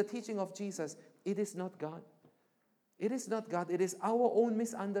 in the teaching of Jesus, it is not God. It is not God. It is our own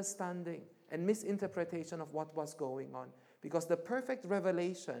misunderstanding and misinterpretation of what was going on. Because the perfect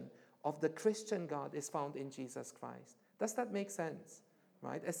revelation of the Christian God is found in Jesus Christ. Does that make sense?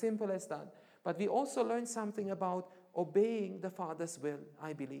 Right? As simple as that. But we also learn something about obeying the Father's will,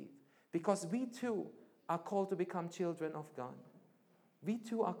 I believe. Because we too are called to become children of God. We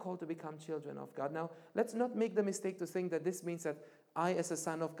too are called to become children of God. Now, let's not make the mistake to think that this means that I, as a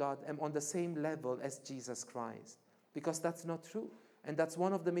son of God, am on the same level as Jesus Christ. Because that's not true. And that's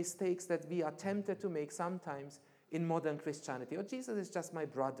one of the mistakes that we are tempted to make sometimes in modern Christianity. Oh, Jesus is just my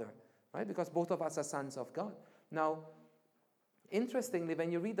brother, right? Because both of us are sons of God. Now, interestingly,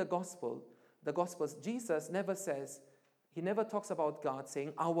 when you read the Gospels, Jesus never says, he never talks about God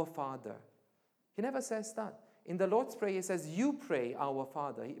saying, our Father. He never says that. In the Lord's Prayer, he says, you pray, our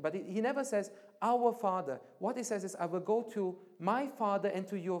Father. But he never says, our Father. What he says is, I will go to my Father and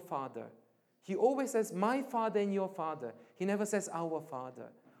to your Father. He always says, my Father and your Father. He never says, our Father.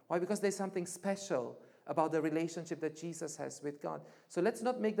 Why? Because there's something special about the relationship that Jesus has with God. So let's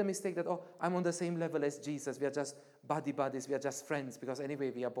not make the mistake that, I'm on the same level as Jesus. We are just buddies. We are just friends. Because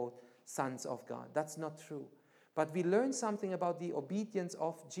anyway, we are both sons of God. That's not true. But we learn something about the obedience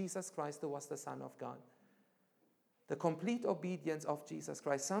of Jesus Christ, who was the Son of God. The complete obedience of Jesus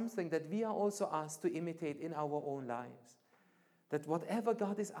Christ. Something that we are also asked to imitate in our own lives. That whatever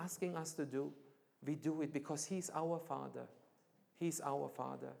God is asking us to do, we do it because He's our Father. He's our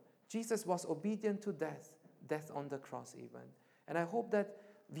Father. Jesus was obedient to death on the cross even. And I hope that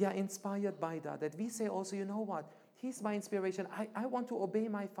we are inspired by that we say also, you know what? He's my inspiration. I want to obey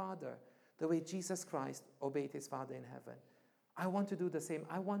my Father the way Jesus Christ obeyed His Father in heaven. I want to do the same.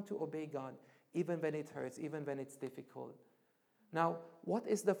 I want to obey God even when it hurts, even when it's difficult. Now, what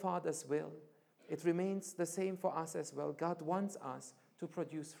is the Father's will? It remains the same for us as well. God wants us to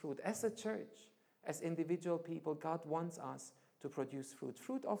produce fruit. As a church, as individual people, God wants us to produce fruit.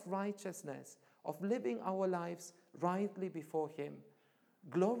 Fruit of righteousness, of living our lives rightly before Him.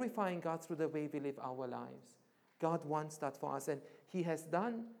 Glorifying God through the way we live our lives. God wants that for us. And He has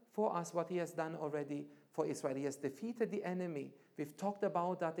done for us what He has done already for Israel. He has defeated the enemy. We've talked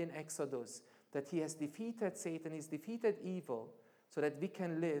about that in Exodus. That He has defeated Satan. He's defeated evil so that we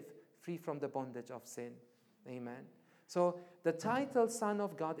can live free from the bondage of sin. Amen. So the title Son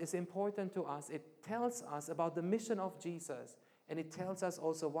of God is important to us. It tells us about the mission of Jesus and it tells us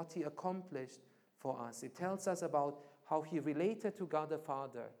also what he accomplished for us. It tells us about how he related to God the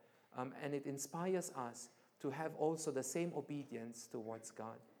Father, and it inspires us to have also the same obedience towards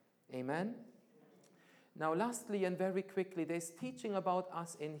God. Amen? Now, lastly and very quickly, there's teaching about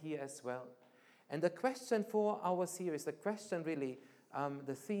us in here as well. And the question for our series, the question really,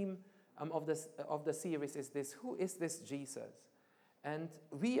 the theme of the series is this: who is this Jesus? And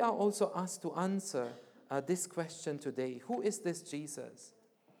we are also asked to answer this question today. Who is this Jesus?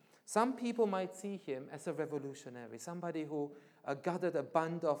 Some people might see him as a revolutionary, somebody who gathered a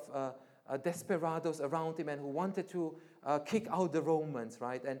band of desperados around him and who wanted to kick out the Romans,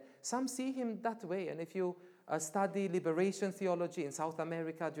 right? And some see him that way. And if you study liberation theology in South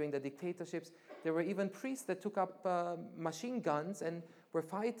America during the dictatorships, there were even priests that took up machine guns and were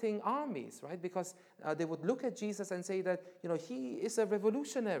fighting armies, right? Because they would look at Jesus and say that, he is a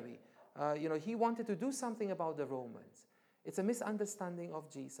revolutionary. He wanted to do something about the Romans. It's a misunderstanding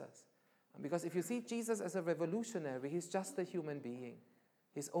of Jesus. Because if you see Jesus as a revolutionary, he's just a human being.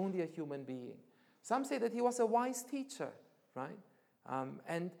 He's only a human being. Some say that he was a wise teacher, right?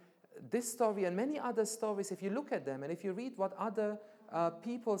 And this story and many other stories, if you look at them and if you read what other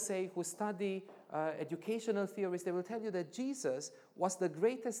people say who study educational theories, they will tell you that Jesus was the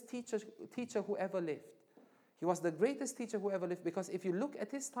greatest teacher who ever lived. He was the greatest teacher who ever lived, because if you look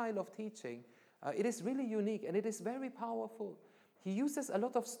at his style of teaching, it is really unique and it is very powerful. He uses a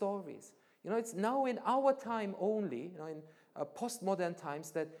lot of stories. It's now in our time only, in postmodern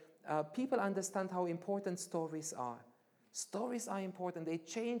times, that people understand how important stories are. Stories are important. They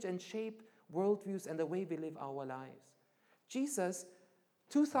change and shape worldviews and the way we live our lives. Jesus,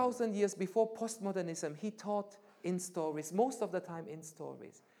 2,000 years before postmodernism, he taught in stories, most of the time in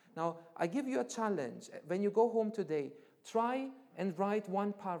stories. Now, I give you a challenge. When you go home today, try and write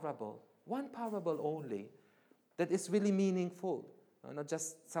one parable only, that is really meaningful. Not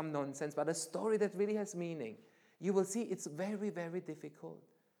just some nonsense, but a story that really has meaning. You will see it's very, very difficult.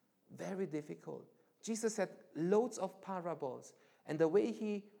 Very difficult. Jesus had loads of parables, and the way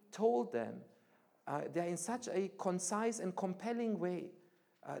he told them, they're in such a concise and compelling way.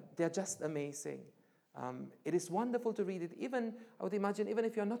 They're just amazing. It is wonderful to read it. I would imagine, even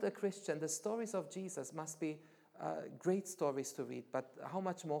if you're not a Christian, the stories of Jesus must be great stories to read, but how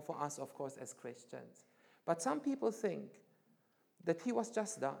much more for us, of course, as Christians. But some people think that he was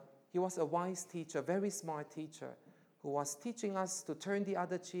just that. He was a wise teacher, very smart teacher, who was teaching us to turn the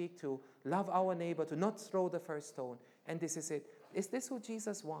other cheek, to love our neighbor, to not throw the first stone. And this is it. Is this who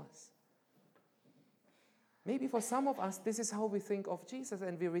Jesus was? Maybe for some of us, this is how we think of Jesus,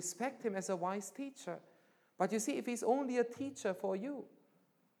 and we respect him as a wise teacher. But you see, if he's only a teacher for you,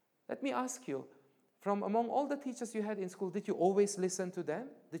 let me ask you, from among all the teachers you had in school, did you always listen to them?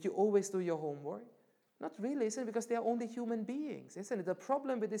 Did you always do your homework? Not really, isn't it? Because they are only human beings, isn't it? The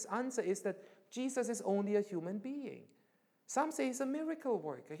problem with this answer is that Jesus is only a human being. Some say he's a miracle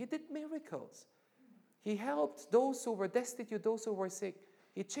worker. He did miracles. He helped those who were destitute, those who were sick.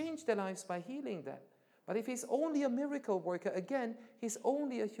 He changed their lives by healing them. But if he's only a miracle worker, again, he's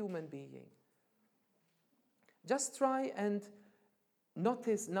only a human being. Just try and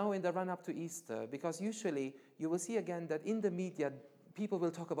notice now in the run-up to Easter, because usually you will see again that in the media, people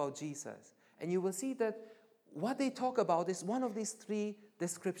will talk about Jesus. And you will see that what they talk about is one of these three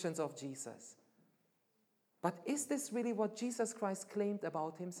descriptions of Jesus. But is this really what Jesus Christ claimed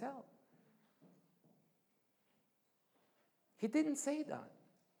about himself? He didn't say that.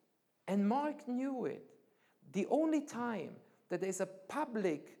 And Mark knew it. The only time that there's a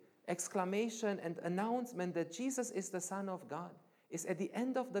public exclamation and announcement that Jesus is the Son of God is at the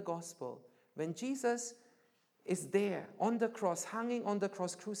end of the gospel, when Jesus is there on the cross, hanging on the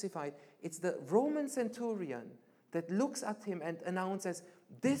cross, crucified. It's the Roman centurion that looks at him and announces,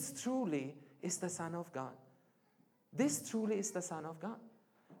 this truly is the Son of God. This truly is the Son of God.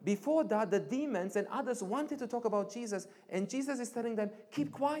 Before that, the demons and others wanted to talk about Jesus, and Jesus is telling them,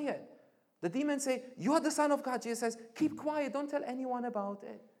 keep quiet. The demons say, you are the Son of God. Jesus says, keep quiet, don't tell anyone about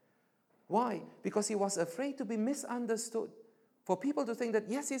it. Why? Because he was afraid to be misunderstood. For people to think that,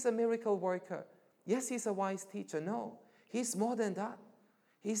 yes, he's a miracle worker. Yes, he's a wise teacher. No, he's more than that.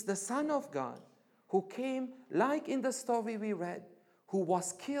 He's the Son of God who came, like in the story we read, who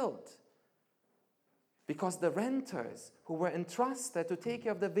was killed because the renters who were entrusted to take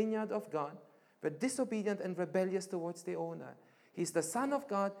care of the vineyard of God were disobedient and rebellious towards the owner. He's the Son of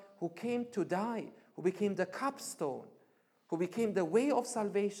God who came to die, who became the capstone, who became the way of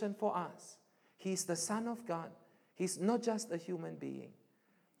salvation for us. He's the Son of God. He's not just a human being.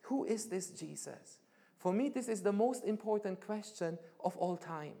 Who is this Jesus? For me, this is the most important question of all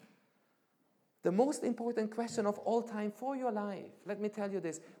time. The most important question of all time for your life, let me tell you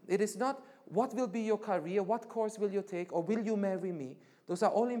this, it is not what will be your career, what course will you take, or will you marry me? Those are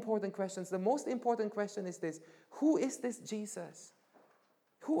all important questions. The most important question is this: who is this Jesus?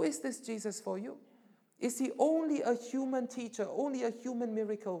 Who is this Jesus for you? Is he only a human teacher, only a human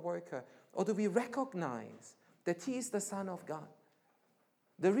miracle worker? Or do we recognize that he is the Son of God?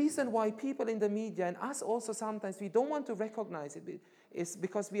 The reason why people in the media, and us also sometimes, we don't want to recognize it is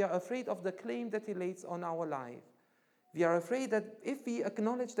because we are afraid of the claim that he lays on our life. We are afraid that if we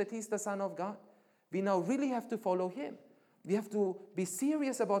acknowledge that he's the Son of God, we now really have to follow him. We have to be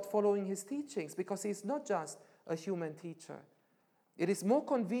serious about following his teachings, because he's not just a human teacher. It is more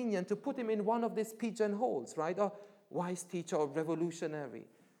convenient to put him in one of these pigeonholes, right? Or wise teacher or revolutionary.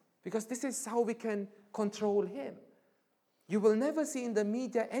 Because this is how we can control him. You will never see in the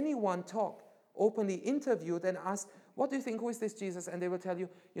media anyone talk, openly interviewed and asked, what do you think, who is this Jesus? And they will tell you,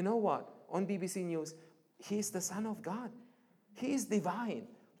 you know what, on BBC News, he is the Son of God. He is divine.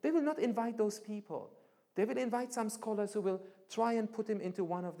 They will not invite those people. They will invite some scholars who will try and put him into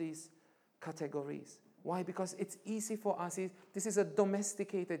one of these categories. Why? Because it's easy for us. This is a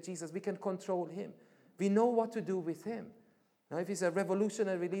domesticated Jesus. We can control him. We know what to do with him. Now, if he's a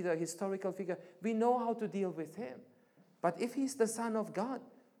revolutionary leader, a historical figure, we know how to deal with him. But if he's the Son of God,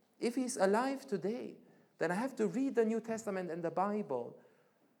 if he's alive today, then I have to read the New Testament and the Bible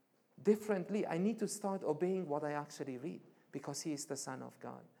differently. I need to start obeying what I actually read, because he is the Son of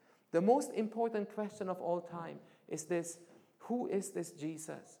God. The most important question of all time is this: who is this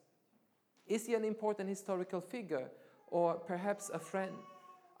Jesus? Is he an important historical figure, or perhaps a friend?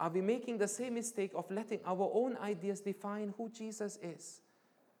 Are we making the same mistake of letting our own ideas define who Jesus is?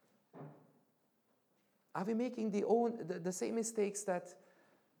 Are we making the same mistakes that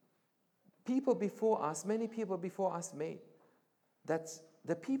people before us, many people before us made, that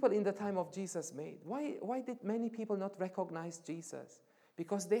the people in the time of Jesus made? Why did many people not recognize Jesus?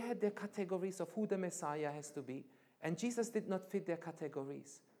 Because they had their categories of who the Messiah has to be, and Jesus did not fit their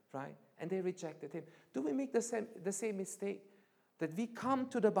categories, right? And they rejected him. Do we make the same mistake? That we come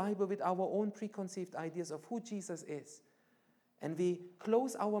to the Bible with our own preconceived ideas of who Jesus is, and we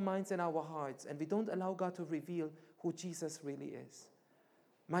close our minds and our hearts, and we don't allow God to reveal who Jesus really is.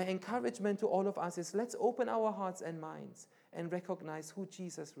 My encouragement to all of us is, let's open our hearts and minds and recognize who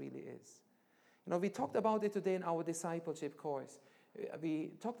Jesus really is. You know, we talked about it today in our discipleship course.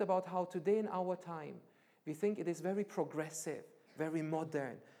 We talked about how today in our time, we think it is very progressive, very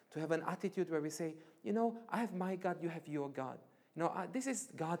modern, to have an attitude where we say, you know, I have my God, you have your God. You know, this is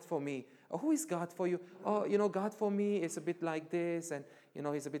God for me. Or who is God for you? Oh, you know, God for me is a bit like this, and, you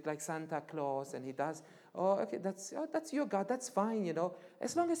know, he's a bit like Santa Claus, and he does, okay, that's your God, that's fine, you know.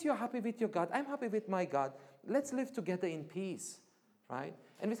 As long as you're happy with your God, I'm happy with my God. Let's live together in peace, right?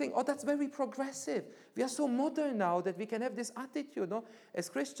 And we think, that's very progressive. We are so modern now that we can have this attitude, no? As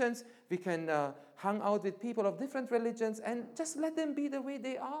Christians, we can hang out with people of different religions and just let them be the way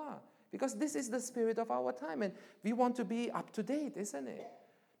they are. Because this is the spirit of our time, and we want to be up to date, isn't it?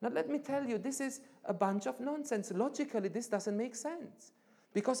 Now let me tell you, this is a bunch of nonsense. Logically, this doesn't make sense.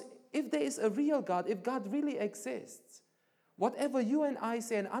 Because if there is a real God, if God really exists, whatever you and I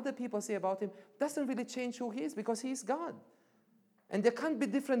say and other people say about him doesn't really change who he is, because he is God. And there can't be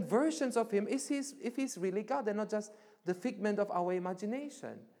different versions of him if he's really God and not just the figment of our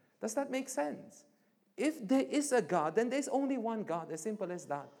imagination. Does that make sense? If there is a God, then there's only one God, as simple as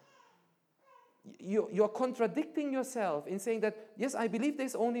that. You're contradicting yourself in saying that, yes, I believe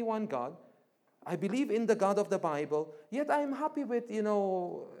there's only one God. I believe in the God of the Bible, yet I'm happy with, you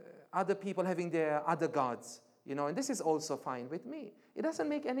know, other people having their other gods, you know, and this is also fine with me. It doesn't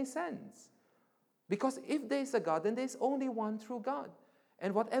make any sense. Because if there's a God, then there's only one true God.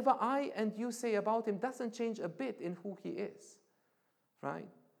 And whatever I and you say about him doesn't change a bit in who he is, right?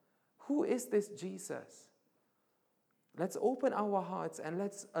 Who is this Jesus? Let's open our hearts and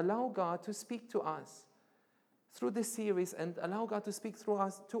let's allow God to speak to us through this series, and allow God to speak to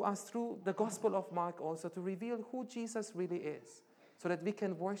us through the Gospel of Mark also, to reveal who Jesus really is, so that we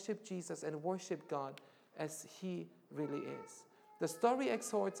can worship Jesus and worship God as he really is. The story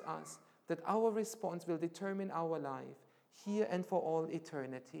exhorts us that our response will determine our life here and for all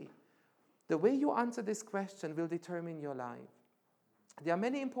eternity. The way you answer this question will determine your life. There are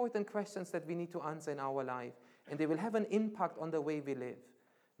many important questions that we need to answer in our life, and they will have an impact on the way we live.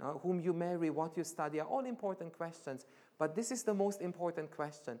 Now, whom you marry, what you study, are all important questions. But this is the most important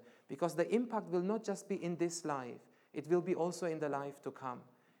question, because the impact will not just be in this life. It will be also in the life to come.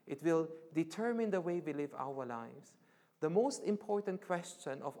 It will determine the way we live our lives. The most important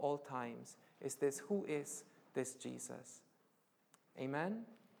question of all times is this: who is this Jesus? Amen?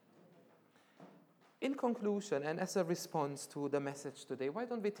 In conclusion, and as a response to the message today, why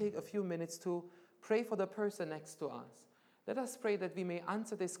don't we take a few minutes to pray for the person next to us? Let us pray that we may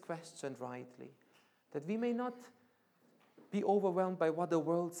answer this question rightly, that we may not be overwhelmed by what the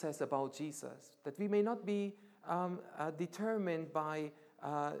world says about Jesus, that we may not be determined by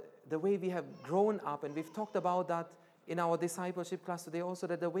the way we have grown up, and we've talked about that in our discipleship class today also,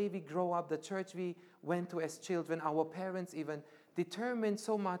 that the way we grow up, the church we went to as children, our parents even, determine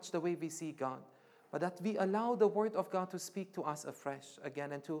so much the way we see God. But that we allow the Word of God to speak to us afresh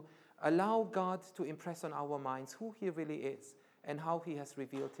again, and to allow God to impress on our minds who He really is and how He has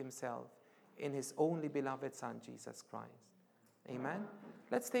revealed Himself in His only beloved Son, Jesus Christ. Amen?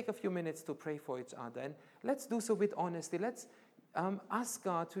 Let's take a few minutes to pray for each other, and let's do so with honesty. Let's ask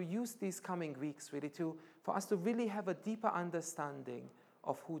God to use these coming weeks really for us to really have a deeper understanding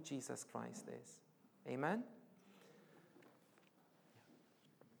of who Jesus Christ is. Amen?